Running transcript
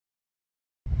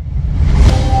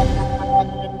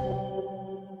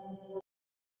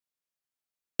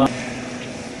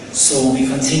So we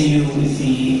continue with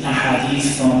the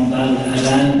ahadith from Buloogh Al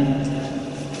Maram,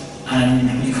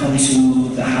 and we come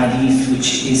to the hadith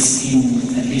which is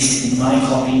in, at least in my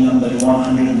copy, number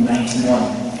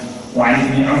 191. وعن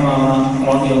ابن عمر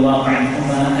رضي الله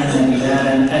عنهما أن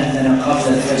بلالا أذن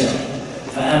قبل الفجر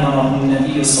فأمره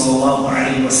النبي صلى الله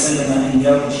عليه وسلم أن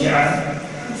يرجع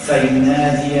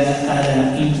فينادي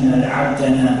ألا إن العبد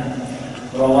نام.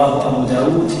 رواه أبو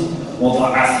داود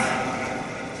وضعفه.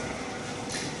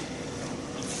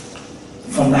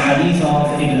 From the hadith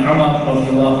of Ibn Umar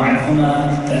radiallahu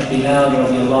anhuma, that Bilal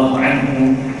radiallahu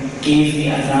anhu gave the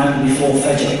adhan before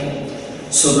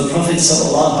Fajr. So the Prophet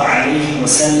sallallahu alayhi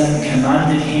wasallam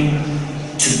commanded him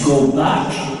to go back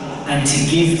and to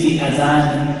give the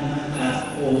adhan,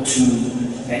 or to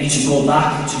go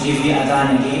back to give the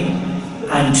adhan again,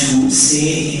 and to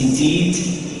say, indeed,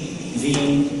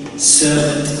 the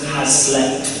servant has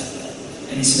slept.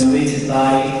 And it's narrated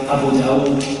by Abu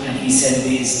Dawud, and he said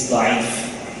it is da'if.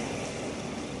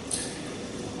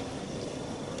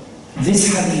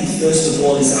 This hadith, first of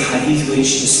all, is a hadith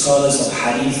which the scholars of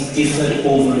hadith differ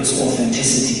over its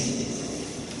authenticity.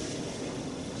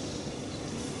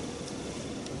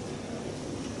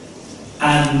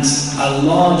 And a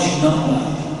large number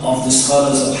of the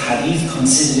scholars of hadith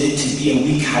consider it to be a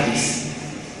weak hadith,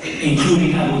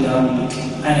 including Abu Dawud,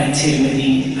 and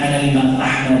At-Tirmidhi, and Imam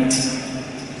Ahmad,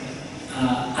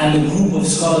 and a group of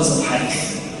scholars of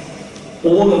hadith,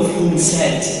 all of whom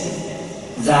said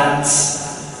that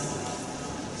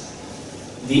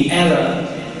the error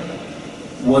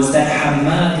was that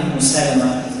Hammad ibn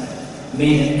Salamah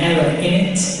made an error in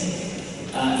it,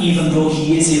 even though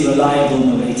he is a reliable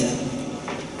narrator.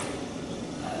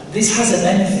 This has a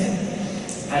benefit,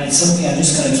 and it's something I'm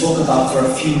just going to talk about for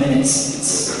a few minutes.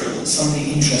 It's something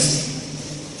interesting.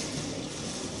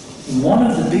 One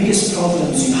of the biggest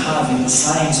problems you have in the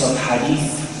science of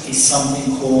hadith is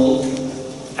something called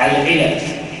al-ilal.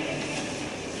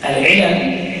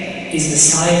 Al-ilal is the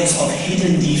science of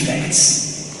hidden defects.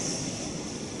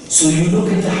 So you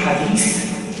look at the hadith,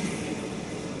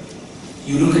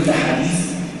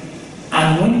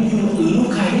 and when you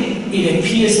look at it, it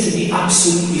appears to be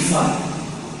absolutely fine.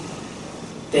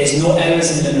 There's no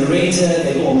errors in the narrator,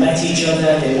 they all met each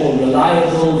other, they're all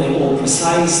reliable, they're all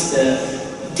precise, the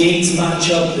dates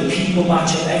match up, the people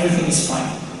match up, everything is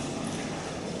fine.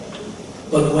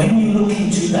 But when you look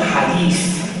into the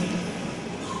hadith,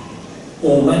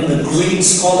 or when the great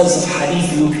scholars of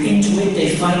hadith look into it,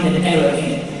 they find an error in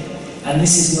it. And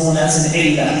this is known as an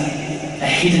illah, a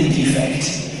hidden defect.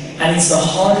 And it's the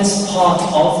hardest part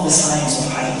of the science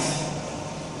of hadith.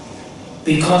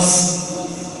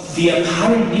 Because the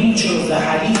apparent nature of the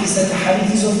hadith is that the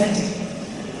hadith is authentic.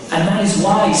 And that is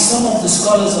why some of the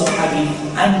scholars of hadith,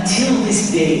 until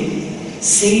this day,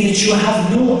 say that you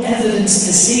have no evidence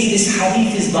to say this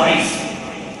hadith is da'if.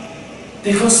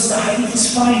 Because the hadith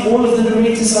is fine, all of the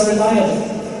narrators are reliable.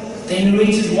 They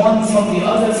narrated one from the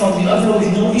other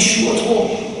with no issue at all.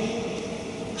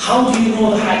 How do you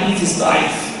know the hadith is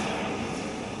da'if?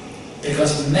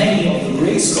 Because many of the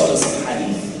great scholars of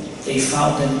hadith, they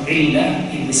found an illah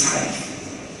in this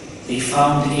hadith. They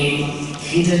found a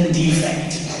hidden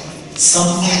defect,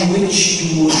 something which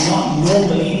you would not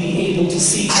normally be able to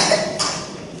see.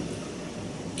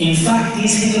 In fact,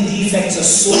 these hidden defects are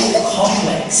so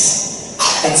complex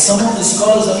that some of the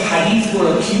scholars of hadith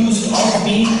were accused of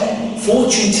being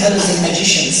fortune tellers and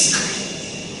magicians.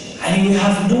 And you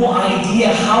have no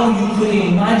idea how you could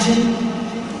imagine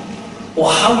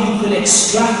or how you could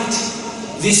extract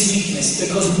this weakness,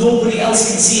 because nobody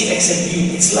else can see it except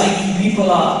you. It's like you people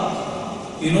are,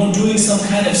 doing some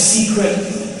kind of secret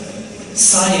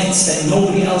science that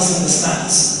nobody else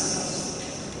understands.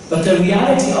 But the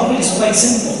reality of it is quite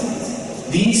simple.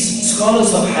 These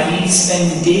scholars of hadith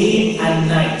spend day and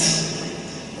night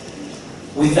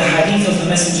with the hadith of the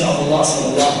Messenger of Allah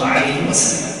sallallahu alayhi wa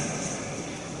sallam.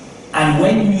 And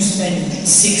when you spend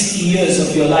 60 years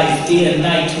of your life day and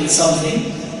night with something,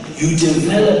 you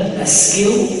develop a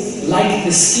skill like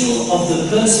the skill of the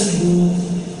person who,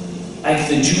 like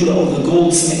the jeweler or the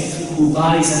goldsmith who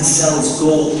buys and sells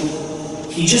gold.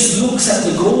 He just looks at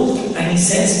the gold and he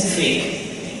says fake.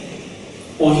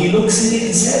 Or he looks at it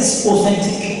and says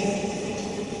authentic.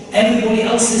 Everybody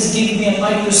else says give me a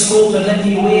microscope and let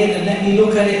me weigh it and let me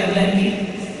look at it and let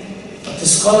me... But the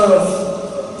scholar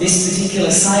of this particular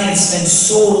science spends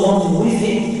so long with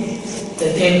it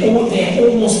that they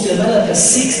almost develop a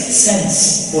sixth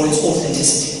sense for its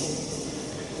authenticity.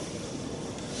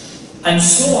 And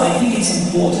so I think it's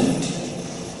important,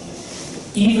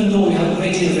 even though we have a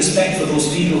great deal of respect for those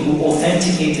people who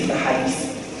authenticated the hadith,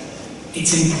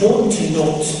 it's important to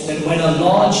note that when a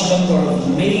large number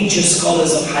of major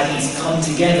scholars of hadith come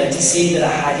together to say that a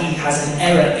hadith has an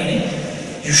error in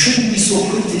it, you shouldn't be so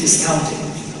quick to discount it.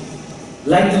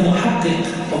 Like the muhaqqiq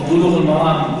of Buloogh Al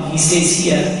Maram, he says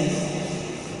here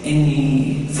in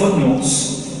the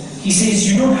footnotes, he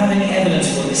says, you don't have any evidence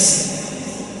for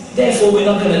this. Therefore, we're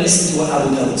not going to listen to what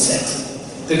Abu Dawud said.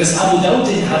 Because Abu Dawud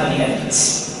didn't have any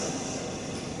evidence.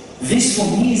 This for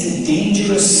me is a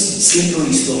dangerous,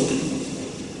 slippery slope.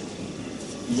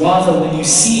 Rather, when you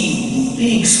see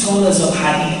big scholars of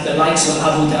hadith, the likes of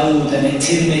Abu Dawud and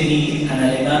Tirmidhi and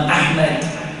Imam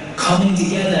Ahmad, coming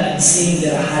together and saying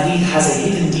that a hadith has a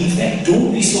hidden defect,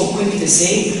 don't be so quick to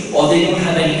say, or they don't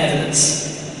have any evidence.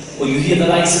 Or you hear the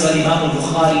likes of Imam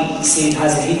al-Bukhari say it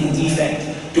has a hidden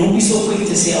defect. Don't be so quick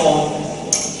to say, oh,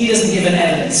 he doesn't give an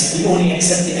evidence, we only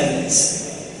accept the evidence.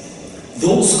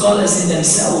 Those scholars in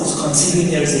themselves,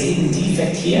 considering there is a hidden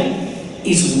defect here,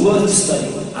 is worth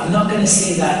studying. I'm not going to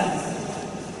say that,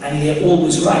 and they're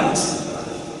always right,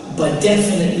 but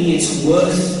definitely it's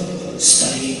worth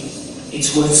studying.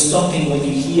 It's worth stopping when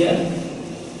you hear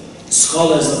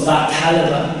scholars of that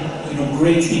caliber,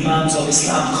 great imams of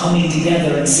Islam coming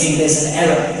together and saying there's an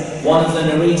error. One of the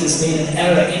narrators made an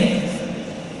error in it.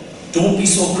 Don't be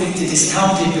so quick to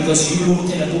discount it because you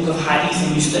looked in a book of hadith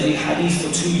and you studied hadith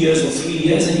for 2 years or 3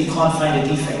 years and you can't find a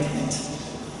defect in it.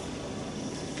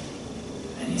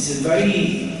 And it's a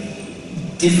very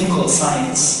difficult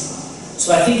science.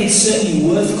 So I think it's certainly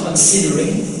worth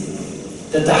considering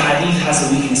that the hadith has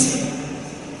a weakness in it.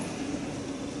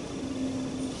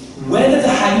 Whether the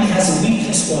hadith has a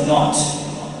weakness or not,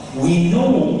 we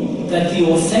know that the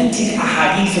authentic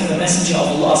ahadith of the Messenger of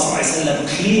Allah ﷺ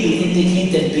clearly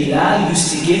indicate that Bilal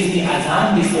used to give the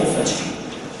adhan before Fajr.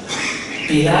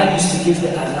 Bilal used to give the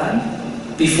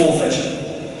adhan before Fajr.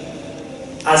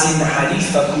 As in the hadith,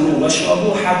 فَكُلُوا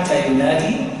وَاشْرَبُوا حَتَّى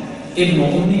يُنَادِي إِبْنُ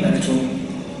أُمِّ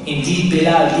مَكْتُومٍ. Indeed,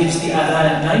 Bilal gives the adhan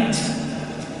at night,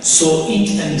 so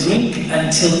eat and drink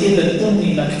until Ibn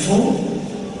Ummi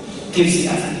Maktoum gives the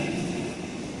adhan.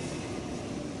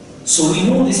 So we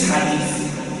know this hadith,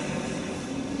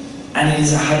 and it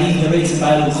is a hadith narrated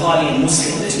by Bukhari and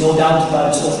Muslim, there's no doubt about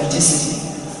its authenticity,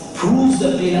 proves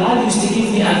that Bilal used to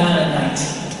give the adhan at night.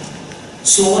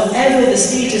 So whatever the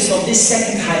status of this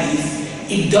second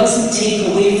hadith, it doesn't take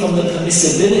away from the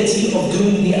permissibility of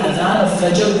doing the adhan of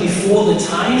Fajr before the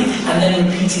time and then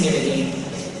repeating it again.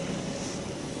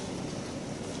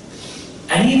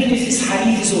 And even if this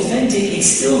hadith is authentic, it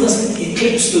still doesn't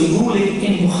eclipse the ruling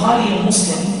in Bukhari and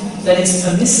Muslim that it's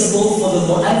permissible for the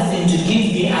mu'adhin to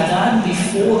give the adhan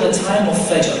before the time of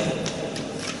Fajr.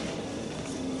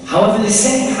 However, the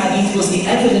second hadith was the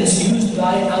evidence used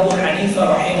by Abu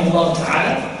Hanifa rahimahullah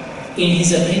ta'ala in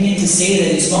his opinion to say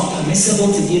that it's not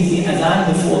permissible to give the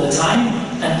adhan before the time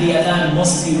and the adhan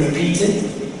must be repeated.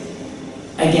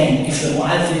 Again, if the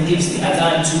mu'adhin gives the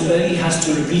adhan too early, he has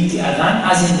to repeat the adhan,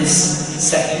 as in this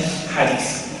second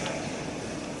hadith.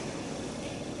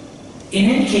 In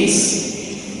any case,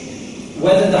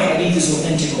 whether the hadith is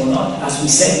authentic or not, as we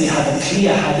said, we have a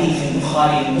clear hadith in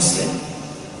Bukhari and Muslim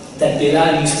that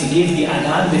Bilal used to give the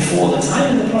adhan before the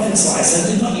time, and the Prophet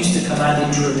ﷺ did not used to command him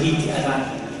to repeat the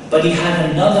adhan. But he had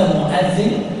another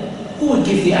mu'adhin who would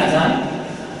give the adhan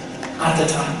at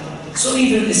the time. So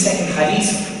even in the second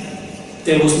hadith,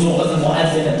 there was no other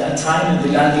mu'adhin at that time, and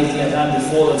Bilal gave the adhan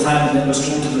before the time and then was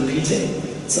told to repeat it.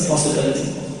 It's a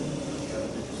possibility.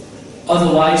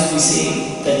 Otherwise, we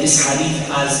say that this hadith,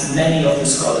 as many of the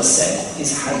scholars said,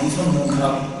 is hadith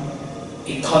munkar.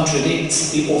 It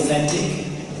contradicts the authentic,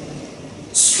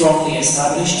 strongly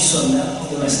established sunnah of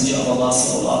the Messenger of Allah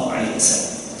sallallahu alaihi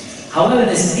wasallam. However,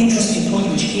 there's an interesting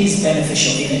point which is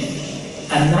beneficial in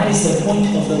it, and that is the point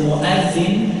of the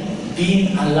mu'adhin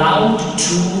being allowed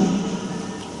to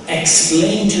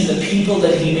explain to the people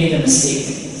that he made a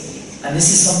mistake. And this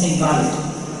is something valid.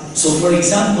 So for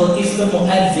example, if the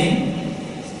mu'adhin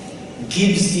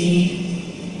gives the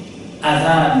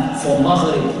adhan for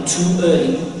Maghrib too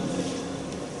early,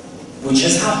 which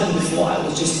has happened before. I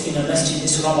was just in a masjid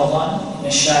this Ramadan, in a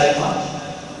shariqa,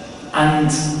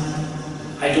 and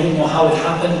I don't know how it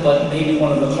happened, but maybe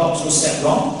one of the clocks was set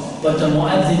wrong, but the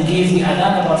mu'adhin gave the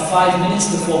adhan about 5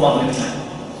 minutes before Maghrib time.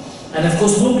 And of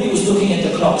course nobody was looking at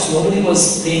the clocks, nobody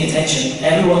was paying attention.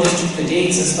 Everyone just took the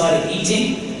dates and started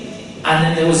eating, and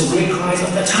then there was a great cry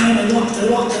of the time,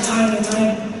 the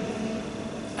time.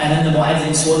 And then the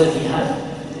mu'adhin saw that he had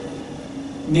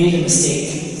made a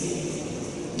mistake.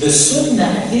 The sunnah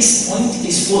at this point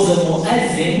is for the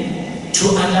mu'adhin to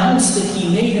announce that he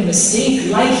made a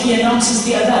mistake like he announces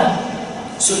the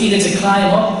adhan. So either to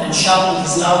climb up and shout with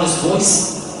his loudest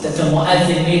voice that the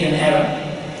mu'adhin made an error,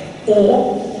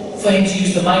 or for him to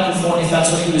use the microphone if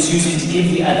that's what he was using to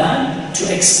give the adhan,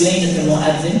 to explain that the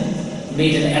mu'adhin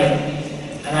made an error.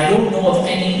 And I don't know of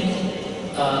any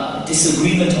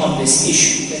disagreement on this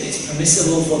issue, that it's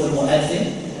permissible for the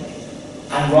mu'adhin,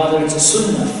 and rather it's a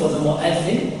sunnah for the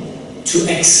mu'adhin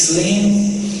to explain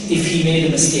if he made a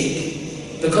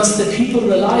mistake. Because the people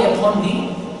rely upon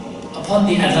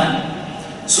the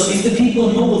adhan. So if the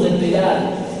people know that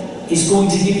Bilal is going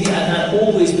to give the adhan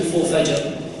always before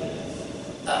Fajr,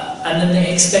 and then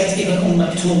they expect Ibn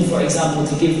Maktoum, for example,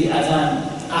 to give the adhan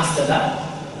after that,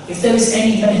 if there is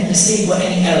any mistake or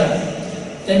any error,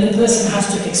 then the person has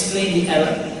to explain the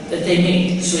error that they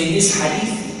made. So in this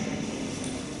hadith,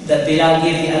 that Bilal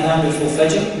gave the adhan before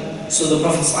Fajr, so the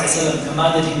Prophet ﷺ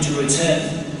commanded him to return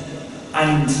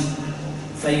and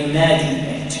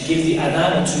فَيُنَادِي, to give the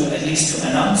adhan, or to at least to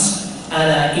announce,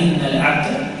 أَلَا إِنَّ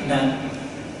الْعَبْدَ نَامَ,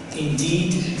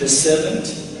 indeed the servant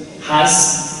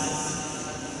has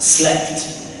slept.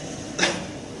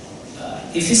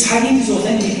 If this hadith is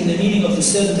authentic in the meaning of the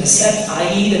servant has slept,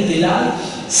 i.e. that Bilal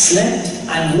slept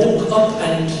and woke up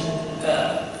and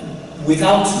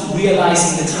without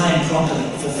realizing the time properly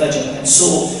for Fajr. And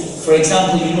so, for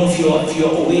example, you know, if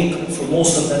you're awake for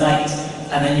most of the night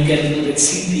and then you get a little bit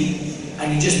sleepy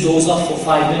and you just doze off for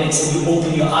 5 minutes and you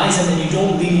open your eyes and then you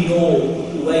don't really know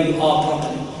where you are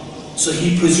properly. So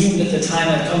he presumed that the time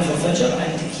had come for Fajr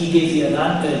and he gave the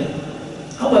adhan early.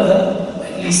 However,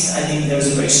 at least I think there's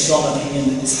a very strong opinion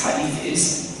that this hadith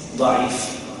is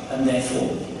da'if, and therefore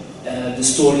the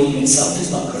story in itself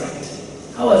is not correct.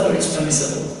 However, it's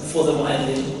permissible for the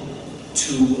mu'adhin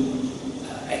to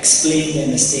explain their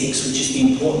mistakes, which is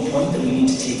the important point that we need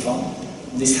to take from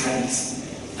this hadith.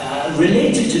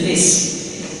 Related to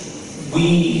this,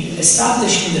 we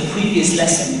established in the previous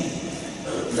lesson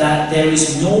that there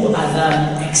is no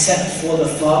adhan except for the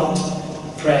fard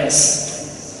prayers.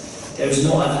 There is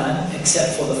no adhan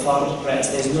except for the fard prayers.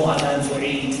 There is no adhan for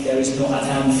Eid. There is no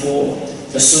adhan for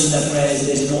the sunnah prayers.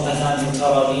 There is no adhan for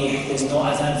Taraweeh. There is no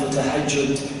adhan for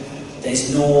Tahajjud. There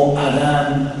is no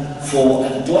adhan for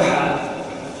Al-Duha.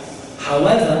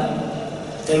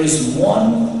 However, there is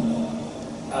one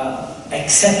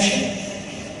exception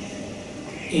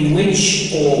in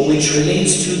which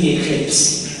relates to the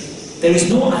eclipse. There is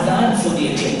no adhan for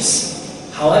the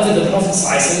eclipse. However, the Prophet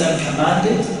ﷺ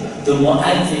commanded the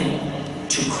mu'adhin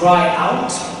to cry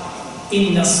out,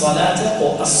 Inna salata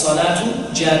or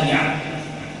as-salatu jami'a.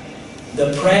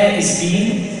 The prayer is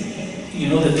being,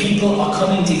 the people are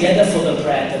coming together for the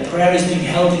prayer. The prayer is being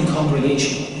held in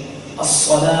congregation.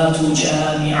 As-salatu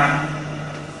jami'a.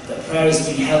 The prayer is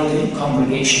being held in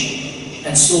congregation.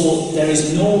 And so there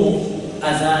is no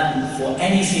adhan for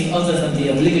anything other than the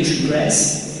obligatory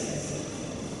prayers.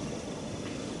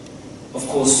 Of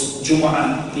course,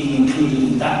 Jumu'ah being included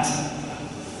in that.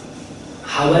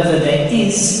 However, there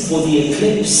is for the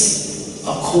eclipse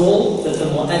a call that the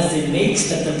mu'adhin makes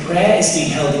that the prayer is being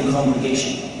held in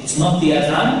congregation. It's not the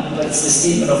adhan, but it's the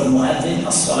statement of the mu'adhin,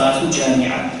 as-salatu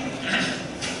jami'a.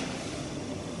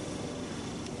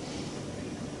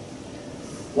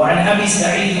 وعن أبي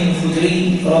سعيد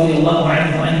الخدري رضي الله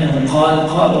عنه أنه قال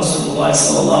قال رسول الله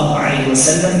صلى الله عليه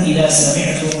وسلم إذا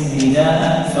سمعتم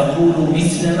النداء فقولوا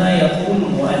مثل ما يقول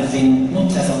المؤذن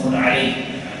متفق عليه.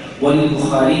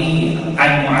 وللبخاري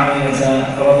عن معاوية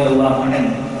رضي الله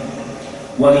عنه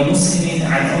ولمسلم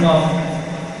عن عمر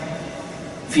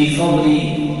في فضل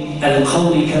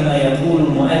القول كما يقول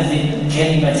المؤذن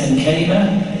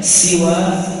كلمة سوى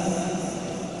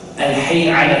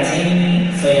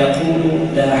الحيعلتين فيقول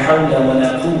لا حول ولا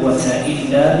قوة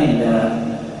إلا بالله.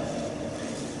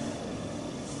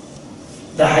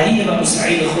 The hadith of Abu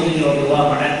Sa'id al-Khudri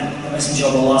radiallahu anhu, the Messenger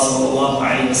of Allah sallallahu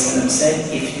alayhi wa sallam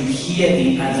said, if you hear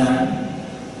the adhan,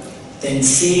 then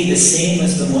say the same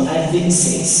as the mu'adhin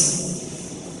says.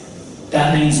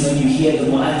 That means when you hear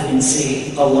the mu'adhin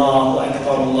say Allahu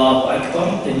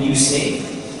Akbar, then you say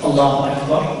Allahu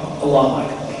Akbar, Allahu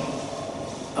Akbar.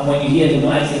 And when you hear the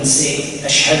mu'adhin say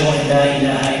Ashhadu an la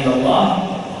ilaha illallah,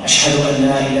 Ashhadu an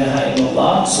la ilaha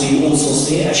illallah, so you also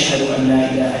say Ashhadu an la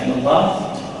ilaha illallah,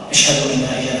 Ashhadu an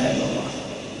la ilaha illallah.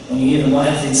 When you hear the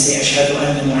mu'adhin say Ashhadu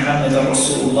anna Muhammadan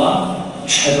Rasulullah,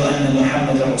 Ashhadu anna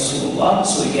Muhammadan Rasulullah,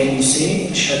 so again you say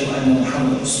Ashhadu anna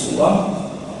Muhammadan Rasulullah,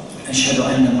 Ashhadu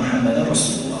anna Muhammadan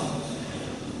Rasulullah.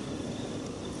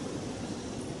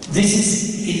 This is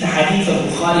in the hadith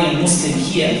of Bukhari and Muslim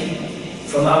here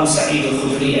from Abu Sa'id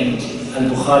al-Khudri, and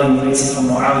al-Bukhari narrates it from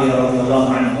Muawiyah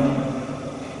radiallahu anhu.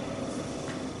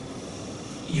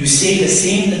 You say the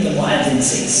same that the mu'adhin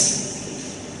says.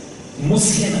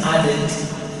 Muslim added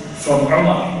from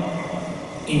Umar,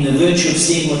 in the virtue of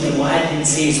saying what the mu'adhin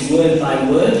says word by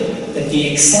word, that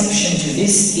the exception to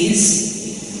this is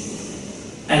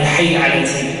al-hayy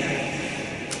ala-tayn.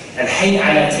 Al-hayy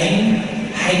ala-tayn,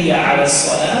 hayya ala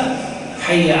al-salah,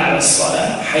 hayya ala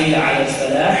al-salah, hayya ala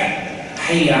al-falah,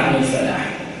 hayya ala al-falah.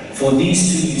 For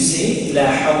these two you say, la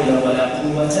hawla wa la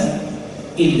quwwata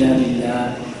illa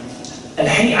billah.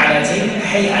 Al-hayy ala-tayn,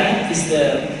 hayy ala is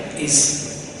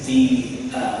the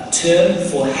term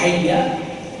for hayya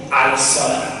ala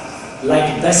al-salah.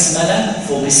 Like basmala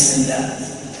for bismillah,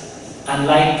 and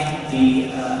like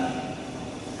the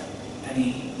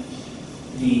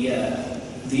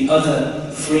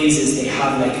other phrases, they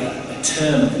have like a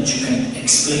term that you can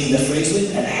explain the phrase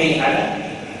with. Al-hayy ala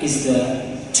is the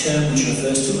term which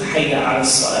refers to hayya ala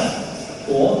salah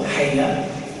or hayya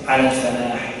ala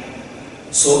falah.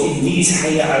 So in these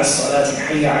hayya ala salat and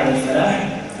hayya ala falah,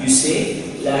 you say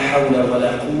la hawla wa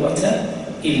la quwwata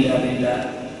illa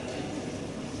billah.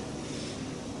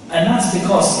 And that's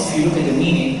because, if you look at the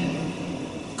meaning,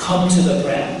 come to the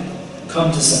prayer, come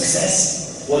to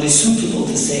success. What is suitable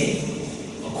to say,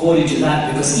 according to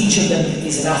that, because each of them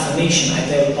is an affirmation. I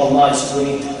bear Allah is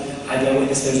great. I bear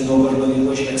witness there is nobody worthy of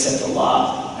worship except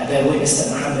Allah. I bear witness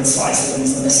that Muhammad is the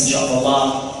messenger of Allah.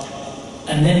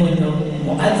 And then when the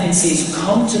mu'adhin says,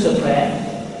 come to the prayer,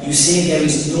 you say there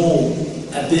is no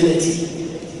ability,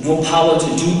 no power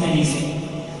to do anything,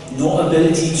 no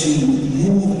ability to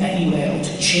move anywhere or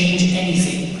to change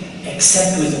anything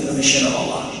except with the permission of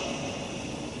Allah.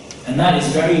 And that is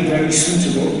very, very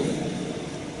suitable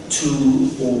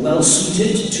to, or well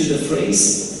suited to the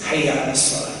phrase hayya ala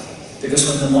salah. Because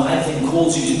when the mu'adhin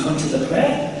calls you to come to the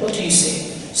prayer, what do you say?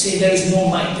 Say there is no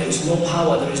might, there is no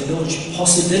power, there is no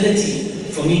possibility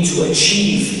for me to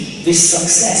achieve this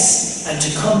success and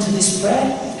to come to this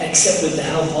prayer except with the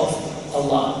help of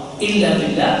Allah. Illa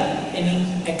billah.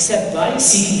 Except by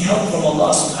seeking help from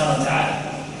Allah subhanahu wa ta'ala.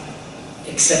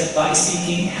 Except by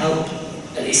seeking help,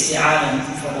 al-isti'anah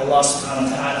from Allah subhanahu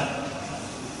wa ta'ala.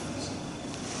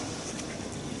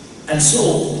 And so,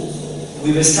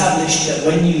 we've established that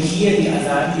when you hear the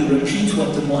adhan, you repeat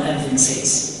what the mu'adhin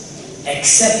says.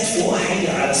 Except for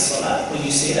hayya ala salah, when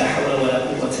you say la hawla wa la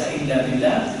quwwata illa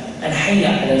billah, and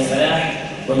hayya ala al-falah,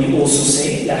 when you also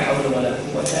say la hawla wa la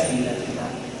quwwata illa billah.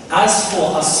 As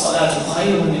for as-salatu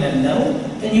khayrun min al-nawm,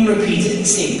 then you repeat it the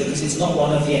same, because it's not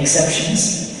one of the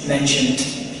exceptions mentioned.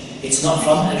 It's not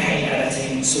from al-hayy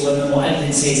ala-tayn. So when the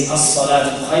mu'adhin says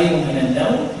as-salatu khayrun min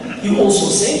al-nawm, you also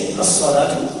say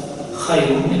as-salatu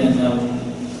khayrun min al-nawm.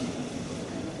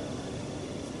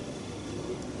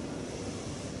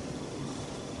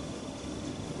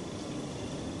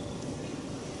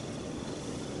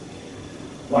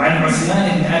 وعن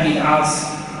عثمان بن أبي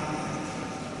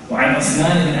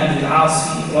العاص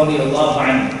رضي الله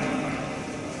عنه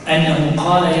أنه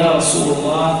قال يا رسول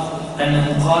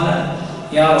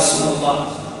الله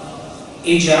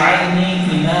اجعلني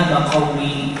إمام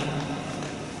قومي.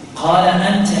 قال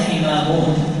أنت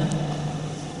إمامهم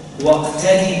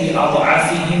واقتدي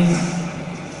بأضعفهم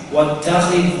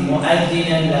واتخذ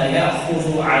مؤذنا لا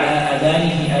يأخذ على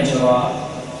أذانه أجرا.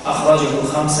 أخرجه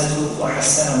الخمسة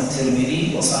وحسنه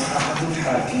الترمذي وصححه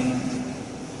الحاكم.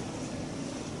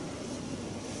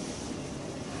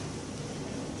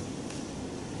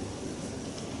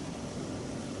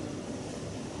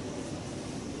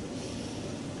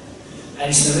 And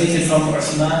it's narrated from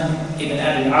Uthman ibn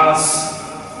Abi al-As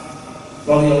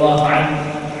radiallahu anhu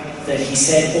that he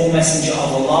said, O Messenger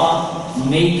of Allah,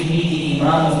 make me the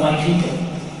Imam of my people.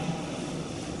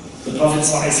 The Prophet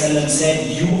ﷺ said,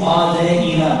 you are their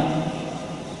Imam.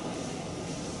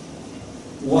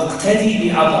 وَاقْتَدِي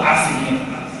بِأَضْعَفِهِمْ.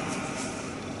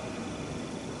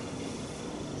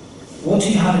 What do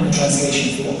you have in the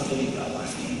translation for وَاقْتَدِي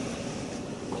بِأَضْعَفِهِمْ?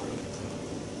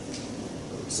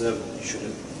 Observe, you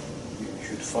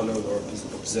should follow or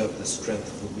observe the strength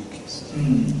of the weakest.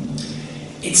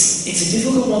 It's a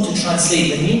difficult one to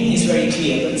translate. The meaning is very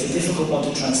clear, but it's a difficult one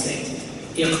to translate.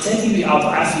 اقتدي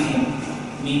بأضعفهم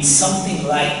means something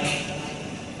like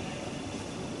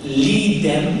lead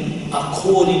them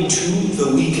according to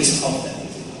the weakest of them.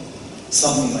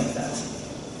 Something like that.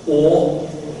 Or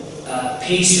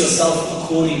pace yourself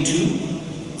according to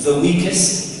the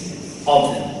weakest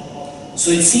of them.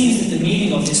 So it seems that the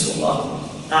meaning of this, Wallahu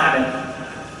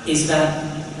A'lam, is that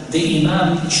the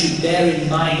Imam should bear in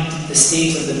mind the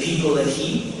state of the people that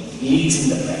he leads in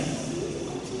the prayer.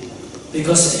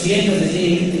 Because at the end of the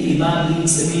day, the Imam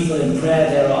leads the people in prayer.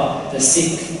 There are the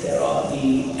sick, there are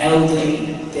the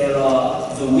elderly, there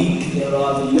are the weak, there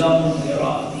are the young, there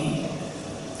are the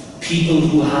people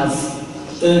who have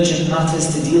urgent matters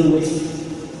to deal with.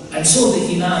 And so the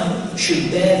Imam should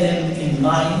bear them in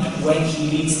mind when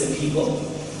he leads the people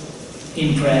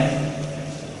in prayer.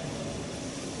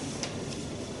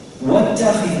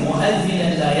 وَاتَّخِذْ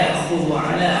مُؤَذِّنًا لَا يَأْخُذُ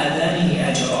عَلَىٰ أَذَانِهِ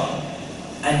أَجْرًا.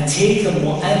 And take a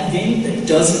mu'adhin that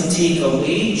doesn't take a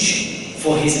wage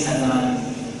for his adhan.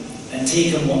 And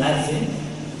take a mu'adhin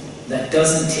that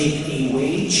doesn't take a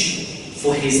wage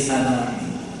for his adhan.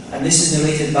 And this is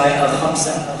narrated by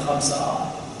Al-Khamsa,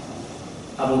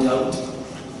 Abu Dawud,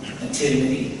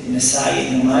 Al-Tirmidhi, Nasa'i,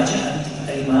 Ibn Majah, and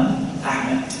Imam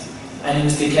Ahmad. And it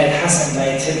was declared Hasan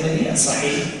by Al-Tirmidhi and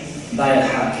Sahih by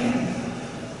Al-Hakim.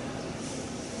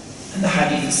 And the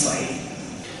hadith is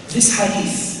Sahih. This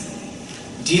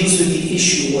hadith deals with the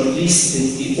issue, or at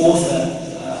least the author,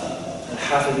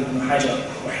 Al-Hafidh ibn Hajar,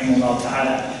 rahimahullah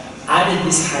ta'ala, added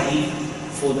this hadith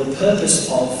for the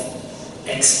purpose of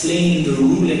explaining the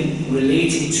ruling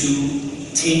relating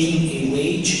to taking a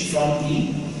wage from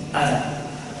the adhan.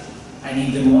 I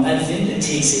need the mu'adhin that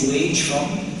takes a wage from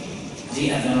the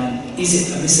adhan. Is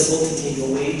it permissible to take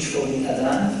a wage for the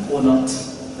adhan or not?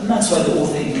 And that's why the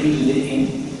author included it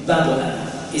in Bab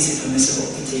al-Adhan. Is it permissible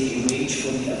to take a wage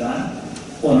for the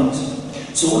adhan or not?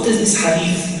 So what does this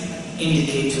hadith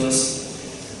indicate to us?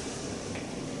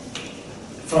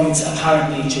 From its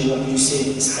apparent nature, what you say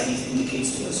that this hadith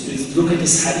indicates to us. You look at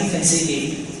this hadith and say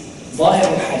the zahir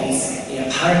al-hadith, the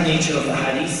apparent nature of the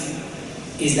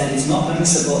hadith, is that it's not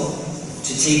permissible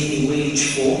to take a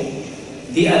wage for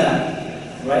the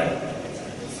adhan, right?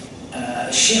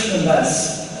 Shaykh ibn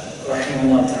Baz,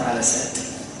 rahimahullah ta'ala, said,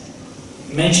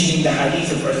 mentioning the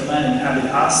hadith of Uthman ibn Abi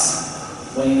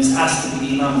al-As, when he was asked to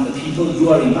be the imam of the people, you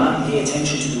are imam, pay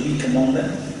attention to the weak among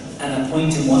them, and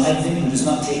appoint a mu'adhin who does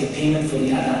not take a payment for the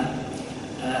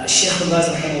adhan. Shaykh ibn Baz,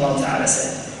 rahimahullah ta'ala,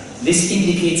 said, this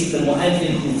indicates that the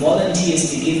mu'adhin who volunteers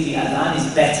to give the adhan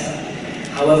is better.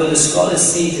 However, the scholars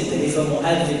stated that if a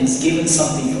mu'adhin is given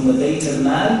something from the Bayt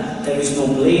al-Mal, there is no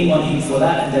blame on him for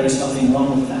that, and there is nothing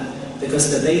wrong with that. Because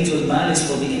the Bayt al-Mal is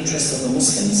for the interest of the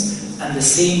Muslims, and the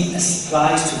same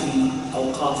applies to the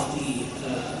awqaf,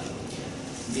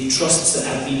 the trusts that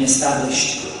have been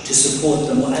established to support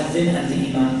the mu'adhin and the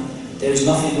imam. There is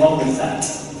nothing wrong with that.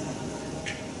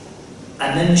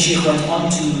 And then the Shaykh went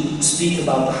on to speak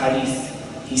about the hadith.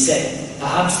 He said,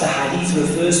 perhaps the hadith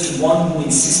refers to one who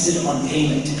insisted on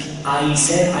payment, i.e.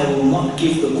 said, I will not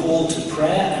give the call to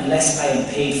prayer unless I am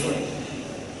paid for it.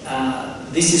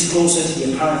 This is closer to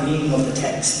the apparent meaning of the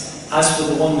text. As for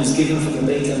the one who is given for the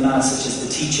Bayt al-Mal, such as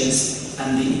the teachers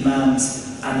and the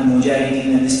imams and the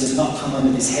mujahideen, and this does not come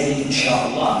under this heading,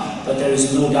 inshallah, but there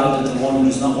is no doubt that the one who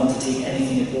does not want to take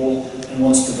anything at all and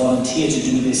wants to volunteer to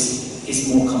do this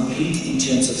is more complete in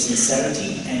terms of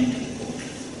sincerity and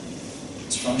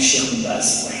it's from Shaykh ibn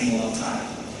Baz, rahimahullah ta'ala.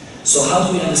 So how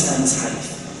do we understand this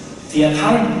hadith? The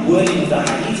apparent wording of the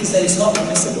hadith is that it's not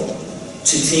permissible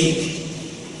to take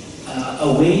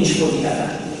a wage for the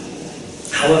adhan.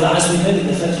 However, as we heard in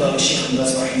the fatwa of Shaykh ibn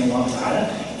Baz, rahimahullah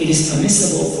ta'ala, it is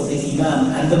permissible for the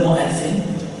imam and the mu'adhin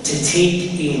to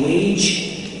take a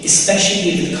wage, especially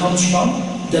if it comes from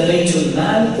the Bayt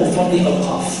al-Mal or from the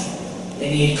awqaf.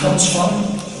 And it comes from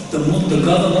the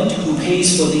government who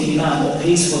pays for the imam or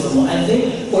pays for the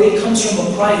mu'adhin, or it comes from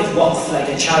a private waqf, like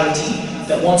a charity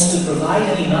that wants to provide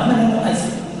an imam and a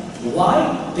mu'adhin.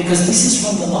 Why? Because this is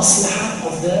from the maslahah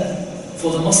of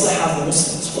for the maslahah of the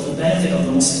Muslims, for the benefit of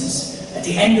the Muslims. At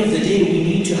the end of the day, we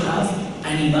need to have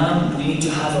an imam, we need to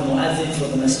have a mu'adhin for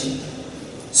the masjid.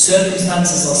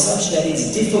 Circumstances are such that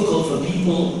it's difficult for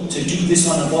people to do this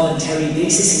on a voluntary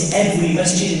basis in every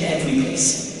masjid, in every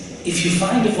place. If you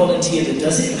find a volunteer that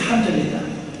does it, alhamdulillah.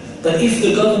 But if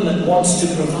the government wants to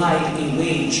provide a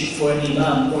wage for an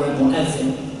imam or a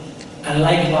mu'adhin, and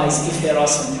likewise if there are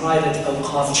some private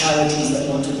awqaf charities that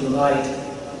want to provide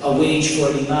a wage for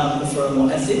an imam or for a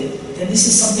mu'adhin, then this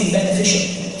is something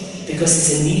beneficial. Because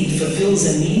it's a need, fulfills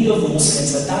a need of the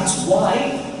Muslims, and that's why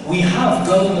we have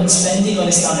government spending on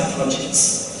Islamic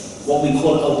projects. What we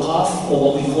call awqaf, or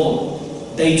what we call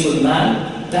Bayt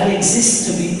al-Mal, that exists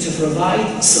to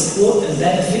provide support and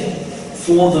benefit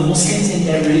for the Muslims in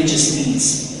their religious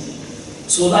needs.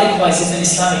 So likewise, if an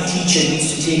Islamic teacher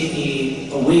needs to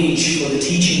take a wage for the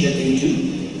teaching that they do,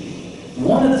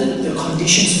 one of the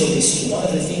conditions for this, one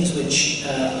of the things which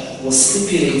was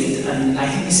stipulated, and I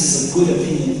think this is a good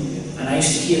opinion, and I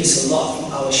used to hear this a lot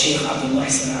from our Shaykh Abdul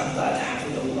Muhsin al-Abbad,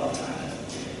 hafidhahullah ta'ala.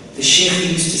 The Shaykh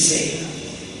used to say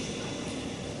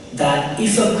that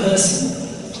if a person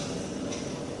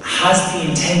has the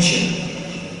intention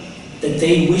that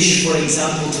they wish, for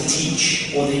example, to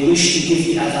teach, or they wish to give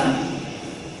the adhan,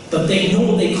 but they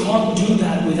know they can't do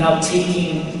that without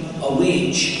taking a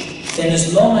wage, then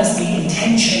as long as the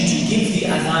intention to give the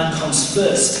adhan comes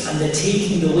first and the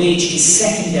taking the wage is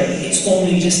secondary, it's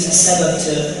only just a sabab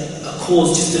to a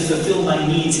cause, just to fulfill my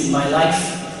needs in my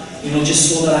life, just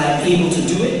so that I am able to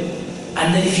do it.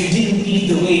 And then if you didn't need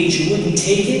the wage, you wouldn't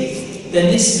take it,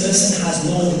 then this person has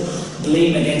no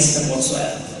blame against them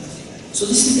whatsoever. So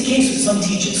this is the case with some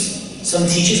teachers. Some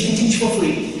teachers can teach for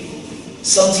free.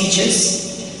 Some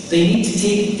teachers, they need to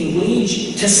take the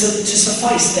wage to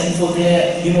suffice them for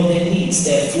their, their needs,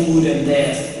 their food and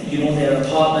their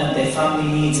apartment, their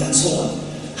family needs and so on.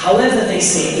 However, they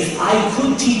say, if I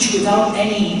could teach without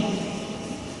any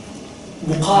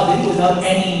muqabil, without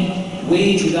any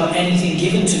wage, without anything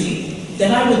given to me,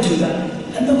 then I would do that.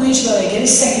 And the wage that I get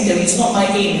is secondary. It's not my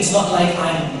aim. It's not like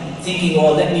I'm thinking,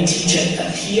 oh, let me teach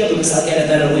here because I'll get a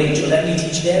better wage, or let me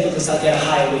teach there because I'll get a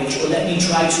higher wage, or let me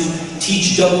try to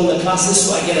teach double the classes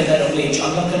so I get a better wage.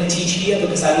 I'm not going to teach here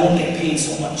because I won't get paid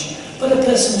so much. But a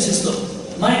person who says,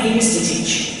 look, my aim is to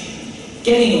teach.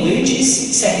 Getting a wage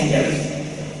is secondary.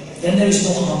 Then there is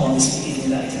no harm on this.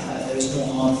 There is no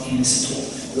harm in this at all.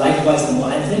 Likewise, the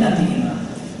mu'adhin and the imam.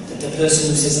 That the person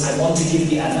who says, I want to give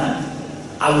the adhan,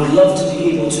 I would love to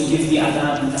be able to give the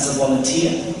adhan as a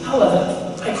volunteer.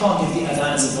 However, I can't give the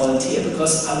adhan as a volunteer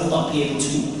because I will not be able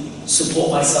to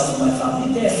support myself and my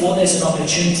family. Therefore, there's an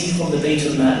opportunity from the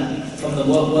Baytul Mal, from the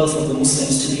wealth of the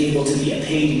Muslims, to be able to be a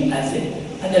paid mu'adhin.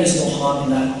 And there is no harm in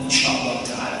that, inshaAllah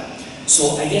ta'ala.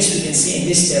 So I guess we can say in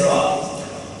this there are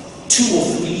 2 or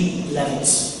 3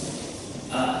 levels.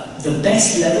 The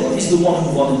best level is the one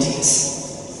who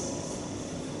volunteers.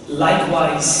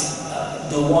 Likewise,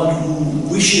 the one who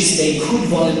wishes they could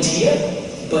volunteer,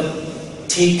 but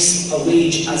takes a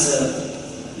wage as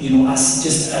as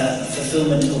just a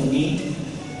fulfillment of need.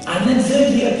 And then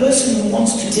thirdly, a person who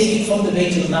wants to take it from the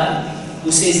Baytul Mal,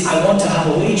 who says, I want to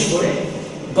have a wage for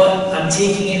it, but I'm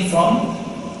taking it from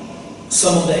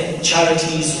some of the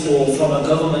charities or from a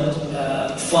government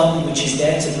fund which is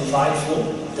there to provide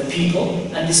for the people,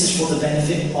 and this is for the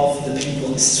benefit of the people,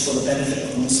 this is for the benefit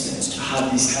of Muslims to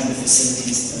have these kind of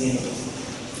facilities available.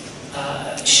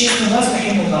 Shaykh Nawaz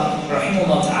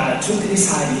rahimahullah ta'ala took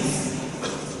this hadith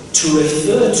to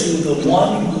refer to the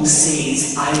one who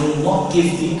says, I will not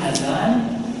give the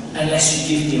adhan unless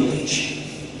you give me a wage.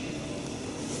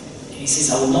 He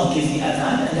says, I will not give the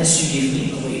adhan unless you give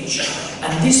me a wage.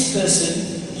 And this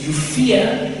person, you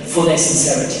fear for their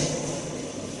sincerity.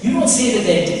 You don't say that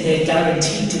they're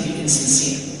guaranteed to be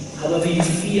insincere. However, you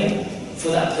fear for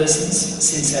that person's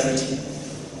sincerity.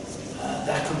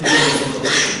 That could be a difficult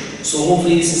issue. So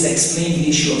hopefully this has explained the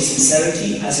issue of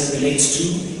sincerity as it relates to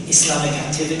Islamic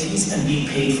activities and being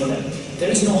paid for them. There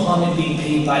is no harm in being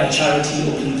paid by a charity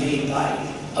or being paid by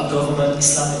a government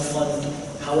Islamic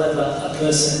fund. However, a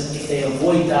person, if they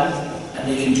avoid that and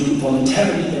they can do it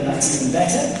voluntarily, then that's even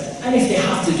better. And if they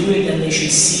have to do it, then they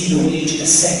should see the wage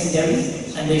as secondary,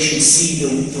 and they should see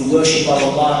the worship of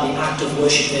Allah, the act of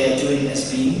worship they are doing,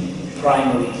 as being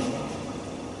primary.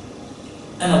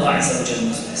 And Allah Azza wa Jalla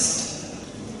knows best.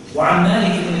 وعن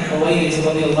مالك بن الحويرث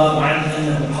رضي الله عنه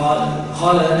أنه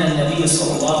قال لنا النبي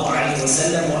صلى الله عليه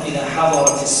وسلم وإذا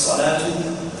حضرت الصلاة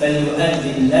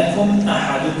فليؤذن لكم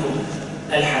أحدكم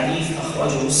الحديث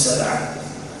أخرجه السبعة.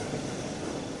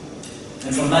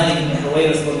 And from Malik ibn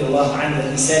Huwayrith radiallahu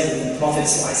anhu, he said that the Prophet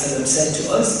ﷺ said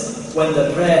to us, when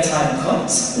the prayer time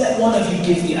comes, let one of you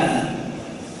give the adhan.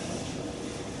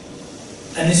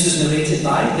 And this was narrated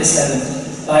by the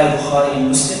 7th, by Bukhari and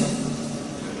Muslim,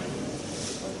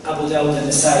 Abu Dawud and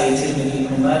Nasa'i, Tirmidhi,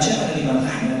 Ibn Majah, and Imam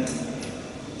Ahmad.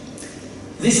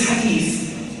 This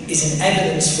hadith is an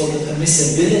evidence for the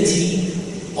permissibility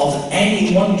of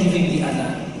anyone giving the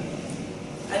adhan.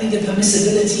 And the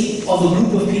permissibility of a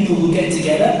group of people who get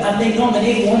together and they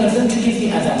nominate one of them to give the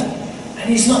adhan.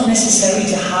 And it's not necessary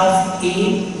to have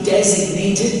a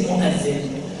designated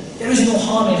mu'adhin. There is no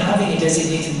harm in having a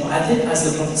designated mu'adhin, as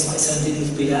the Prophet ﷺ did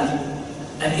with Bilal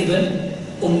and Ibn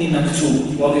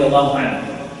Maktoum radiallahu anhu.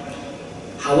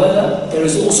 However, there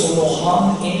is also no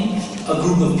harm in a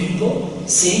group of people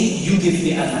saying, you give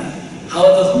the adhan.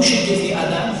 However, who should give the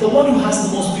adhan? The one who has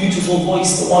the most beautiful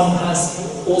voice, the one who has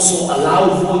also a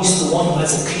loud voice, the one who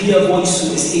has a clear voice,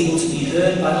 who is able to be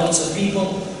heard by lots of people.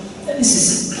 And this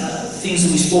is things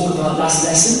that we spoke about last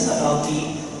lesson, about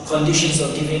the conditions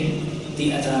of giving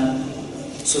the adhan.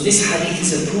 So this hadith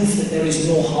is a proof that there is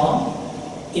no harm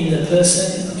in the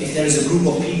person, if there is a group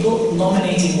of people,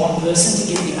 nominating one person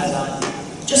to give the adhan.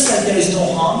 Just like there is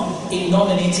no harm in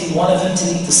nominating one of them to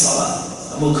lead the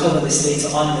salah. And we'll cover this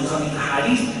later on in the coming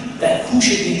hadith, that who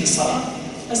should lead the salah.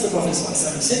 As the Prophet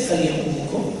said,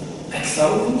 فَلْيَأْمُكُمْ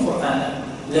أَكْثَرُكُمْ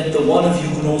قُرْآنًا. Let the one of you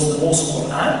who knows the most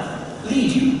Qur'an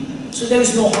lead you. So there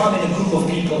is no harm in a group of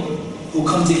people who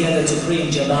come together to pray in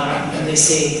Jama'ah, and they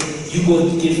say, you go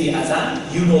give the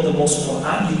adhan, you know the most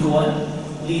Qur'an, you go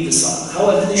and lead the salah.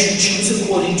 However, they should choose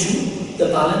according to the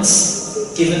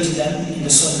balance given to them in the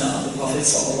Sunnah of the Prophet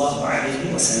sallallahu alaihi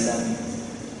wasallam.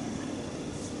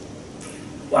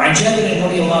 وعن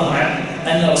جابر رضي الله عنه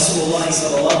أن رسول الله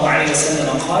صلى الله عليه وسلم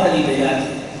قال لبلال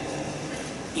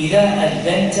إذا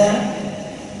أذنت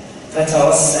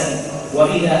فترسل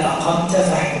وإذا أقمت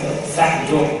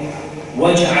فاحذر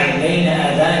واجعل بين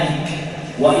أذانك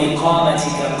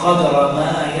وإقامتك قدر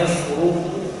ما يفرغ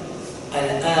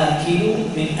الآكل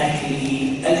من أكله.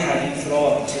 الحديث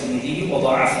رواه الترمذي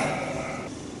وضعفه.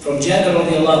 From Jabir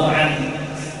radiallahu anhu,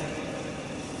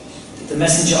 the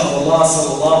Messenger of Allah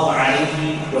sallallahu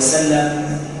alayhi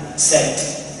wasallam said,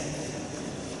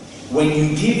 when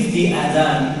you give the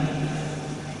adhan,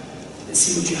 let's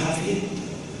see what you have here.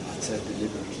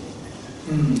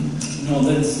 No,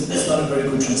 that's not a very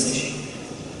good translation.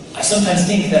 I sometimes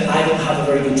think that I don't have a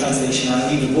very good translation. I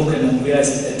read the book and then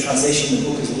realize that the translation in the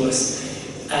book is worse.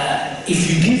 If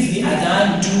you give the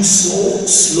adhan, do so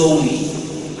slowly.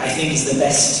 I think is the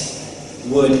best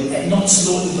word. Not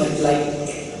slowly, but like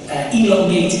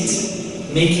elongate it.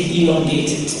 Make it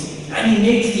elongated. I mean,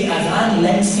 make the adhan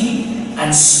lengthy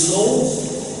and slow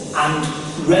and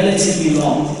relatively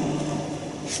long.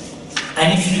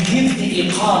 And if you give the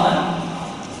iqamah,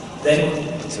 then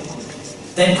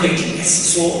quickly.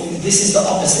 So this is the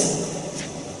opposite.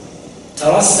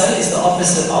 Tarassal is the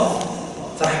opposite of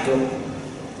fahdur.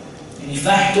 And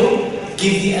fahdur,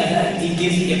 give the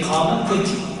iqamah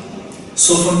quickly.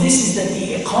 So from this is that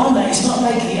the iqamah is not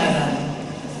like the adhan.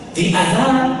 The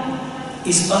adhan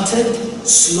is uttered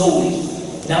slowly.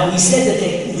 Now we said that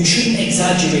we shouldn't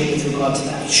exaggerate with regard to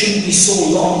that. It shouldn't be so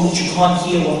long that you can't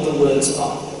hear what the words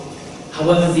are.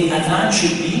 However, the adhan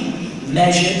should be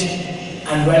measured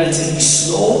and relatively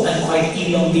slow and quite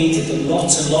elongated, and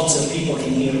lots of people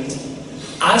can hear it.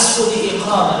 As for the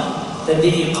iqamah, then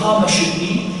the iqamah should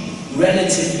be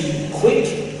relatively quick.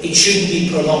 It shouldn't be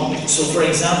prolonged. So for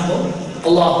example,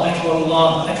 Allahu Akbar,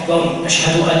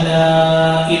 Ashhadu an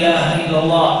la ilaha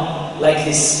illallah, like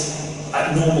this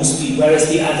at normal speed. Whereas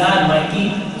the adhan might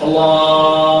be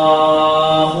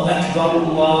Allahu Akbar,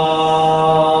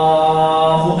 Allahu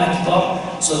Akbar.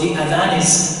 So the adhan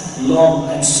is long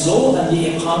and slow, and the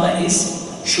iqamah is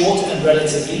short and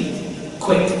relatively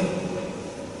quick.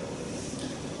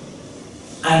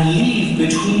 And leave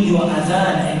between your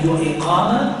adhan and your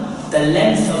iqamah the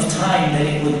length of time that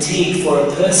it would take for a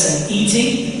person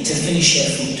eating to finish their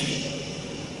food.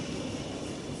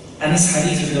 And this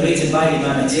hadith is narrated by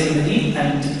Imam al-Tirmidhi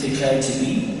and declared to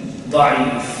be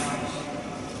da'if.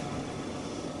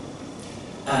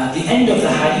 The end of the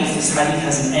hadith, this hadith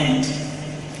has an end.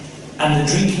 And the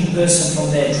drinking person from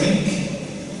their drink,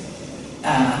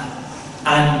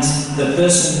 and the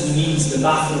person who needs the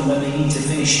bathroom when they need to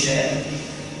finish their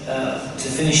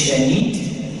need,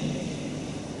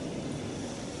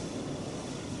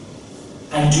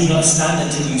 and do not stand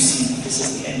until you see. This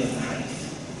is the end of the hadith.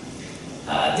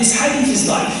 This hadith is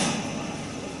life.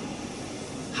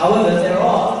 However, there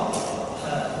are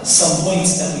some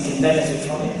points that we can benefit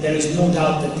from it. There is no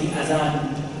doubt that the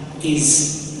adhan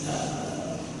is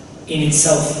in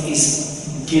itself is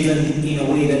given in a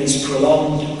way that is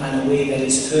prolonged and a way that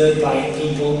is heard by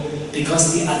people,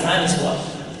 because the adhan is what?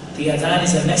 The adhan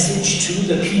is a message to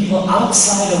the people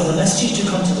outside of the masjid to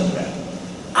come to the prayer.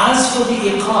 As for the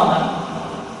iqamah,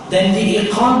 then the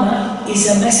iqamah is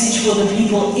a message for the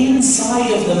people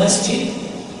inside of the masjid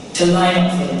to line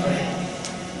up for the prayer.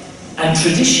 And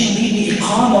traditionally the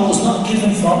iqamah was not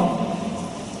given from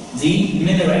the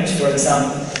minaret, for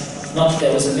example. Not that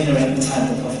there was a minaret at the time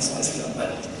of the Prophet,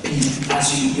 but as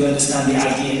you understand the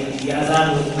idea, the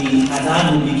adhan would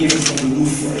be given from the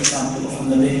roof, for example, or from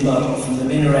the minbar, or from the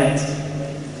minaret,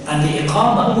 and the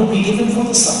iqamah would be given from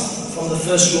the saf, from the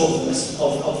first row of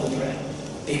the prayer.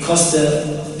 Because the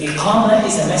iqamah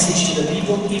is a message to the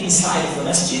people inside of the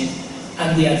masjid,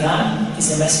 and the adhan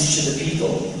is a message to the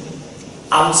people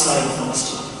outside of the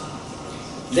masjid.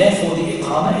 Therefore, the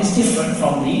iqamah is different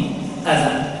from the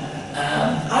adhan.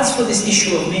 As for this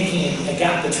issue of making a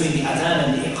gap between the adhan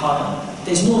and the iqamah,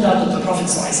 there's no doubt that the Prophet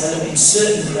ﷺ in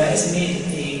certain prayers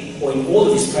or in all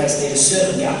of his prayers, made a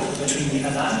certain gap between the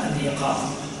adhan and the iqamah.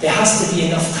 There has to be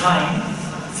enough time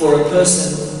for a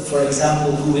person, for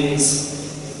example,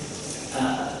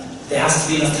 there has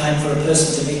to be enough time for a person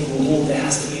to make wudu, there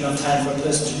has to be enough time for a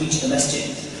person to reach the masjid.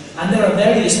 And there are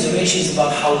various narrations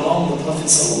about how long the Prophet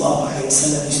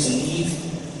ﷺ used to leave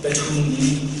between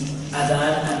the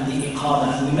adhan and the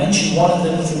iqamah. And we mentioned one of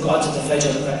them with regard to the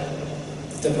Fajr prayer.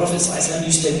 The Prophet ﷺ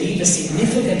used to leave a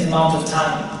significant amount of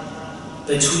time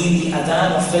between the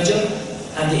adhan of Fajr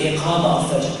and the iqamah of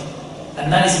Fajr. And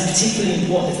that is particularly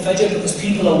important at Fajr because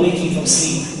people are waking from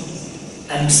sleep.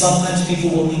 And And sometimes people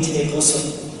will need to make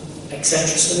ghusl,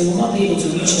 etc. So they will not be able to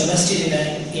reach the masjid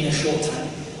in a short time.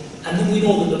 And then we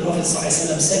know that the Prophet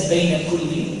ﷺ said, بَيْنَ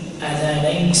كُلِّ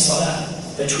أَذَانَيْنِ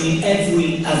الصَّلَاةِ, between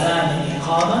every adhan and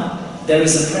iqamah, there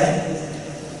is a prayer.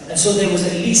 And so there would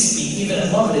at least be, even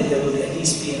at Maghrib, there would at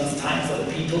least be enough time for the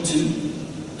people to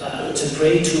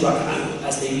pray 2 rak'ah,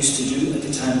 as they used to do at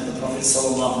the time of the Prophet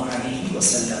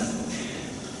ﷺ.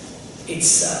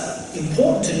 It's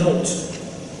important to note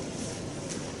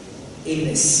in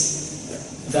this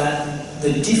that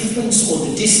the difference or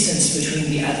the distance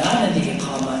between the adhan and the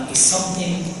iqamah is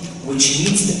something which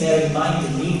needs to bear in mind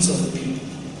the needs of the people.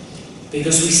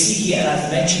 Because we see here, and I've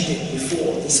mentioned it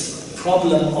before, this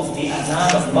problem of the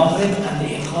adhan of Maghrib and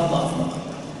the iqamah of Maghrib.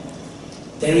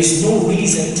 There is no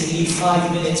reason to leave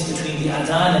 5 minutes between the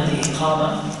adhan and the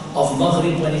iqamah of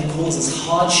Maghrib when it causes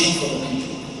hardship for the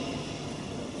people.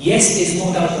 Yes, there's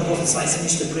no doubt the Prophet ﷺ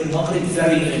used to pray Maghrib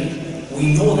very early.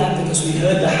 We know that because we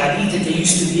heard the hadith that they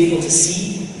used to be able to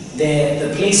see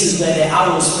the places where their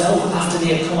arrows fell after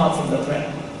they had come out from the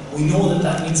prayer. We know that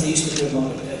that means they used to pray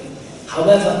Maghrib early.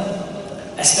 However,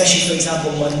 especially for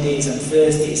example Mondays and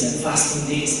Thursdays and fasting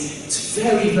days, it's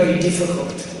very, very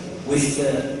difficult with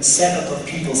the setup of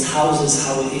people's houses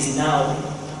how it is now.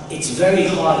 It's very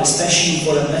hard, especially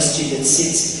for a masjid that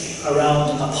sits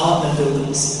around apartment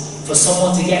buildings, for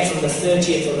someone to get from the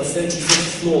 30th or the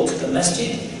 35th floor to the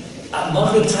masjid. At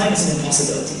Maghrib time is an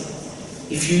impossibility.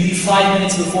 If you leave 5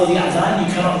 minutes before the adhan,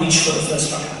 you cannot reach for the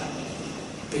first rak'ah,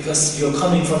 because you're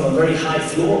coming from a very high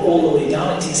floor all the way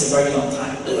down. It takes a very long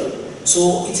time.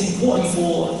 So it's important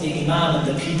for the imam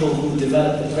and the people who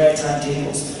develop the prayer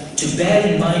timetables to bear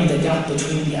in mind the gap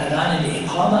between the adhan and the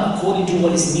iqamah according to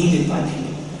what is needed by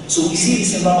people. So we see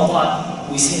this in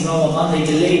Ramadan. We see in Ramadan they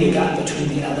delay the gap between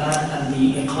the adhan and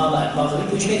the iqamah at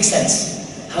Maghrib, which makes sense.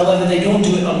 However, they don't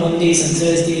do it on Mondays and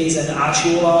Thursdays and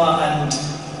Ashura and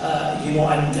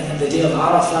and the day of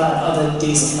Arafah and other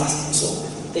days of fasting. So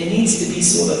there needs to be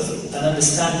sort of an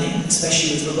understanding,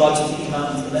 especially with regard to the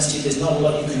imam of the masjid. There's not a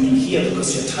lot you can do here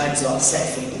because your times are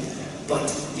set for you. But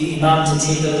the imam to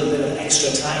take a little bit of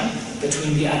extra time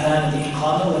between the adhan and the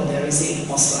iqamah when there is a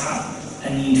maslahah, a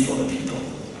need for the people.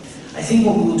 I think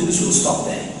what we will do is we'll stop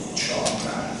there,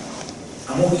 inshallah.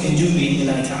 And what we can do,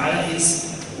 bi'idhnillahi ta'ala,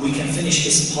 is we can finish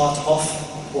this part off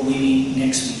or maybe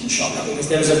next week, inshallah, because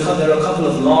there are a couple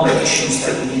of longer issues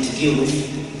that we need to deal with,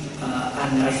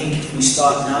 and I think if we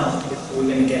start now, we're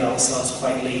going to get ourselves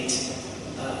quite late.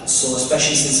 So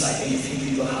especially since I think a few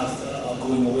people are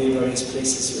going away various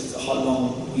places with a hot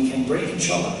long weekend break,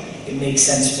 inshallah, it makes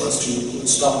sense for us to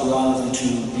stop rather than to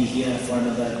be here for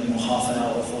another half an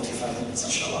hour or 45 minutes,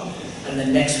 inshallah. And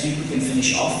then next week we can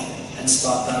finish off and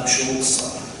start Bab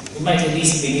Shurut. We might at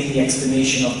least begin the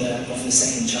explanation of the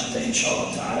second chapter,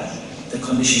 inshallah ta'ala, the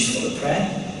conditions for the prayer,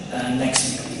 next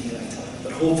week.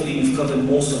 But hopefully we've covered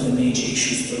most of the major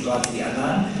issues with regard to the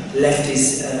adhan. Left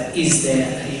is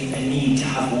there a need to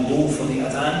have wudu for the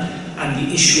adhan, and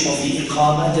the issue of the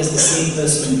iqamah, does the same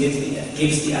person who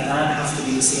gives the adhan have to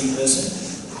be the same person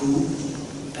who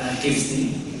gives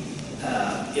the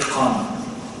iqamah?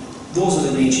 Those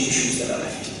are the major issues that are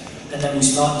left. And then we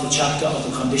start the chapter of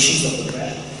the conditions of the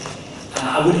prayer.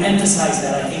 I would emphasize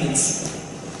that I think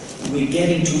we're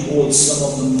getting towards some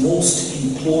of the most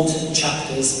important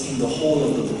chapters in the whole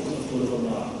of the book of Buloogh Al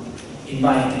Maram, in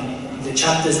my opinion. The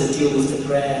chapters that deal with the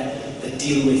prayer, that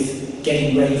deal with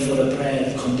getting ready for the prayer,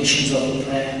 the conditions of the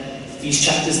prayer, these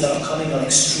chapters that are coming are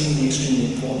extremely,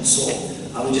 extremely important. So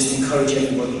I would just encourage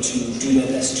everybody to do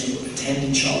their best to attend,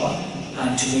 inshallah,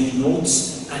 and to make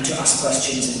notes and to ask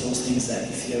questions in those things that,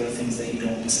 if there are things that you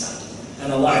don't understand.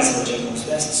 And Allah Azza wa Jalla knows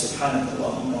best. Subhanaka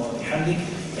Allahumma wa bihamdik.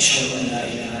 Ashhadu an la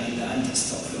ilaha illa anta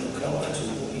astaghfiruka wa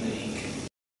atubu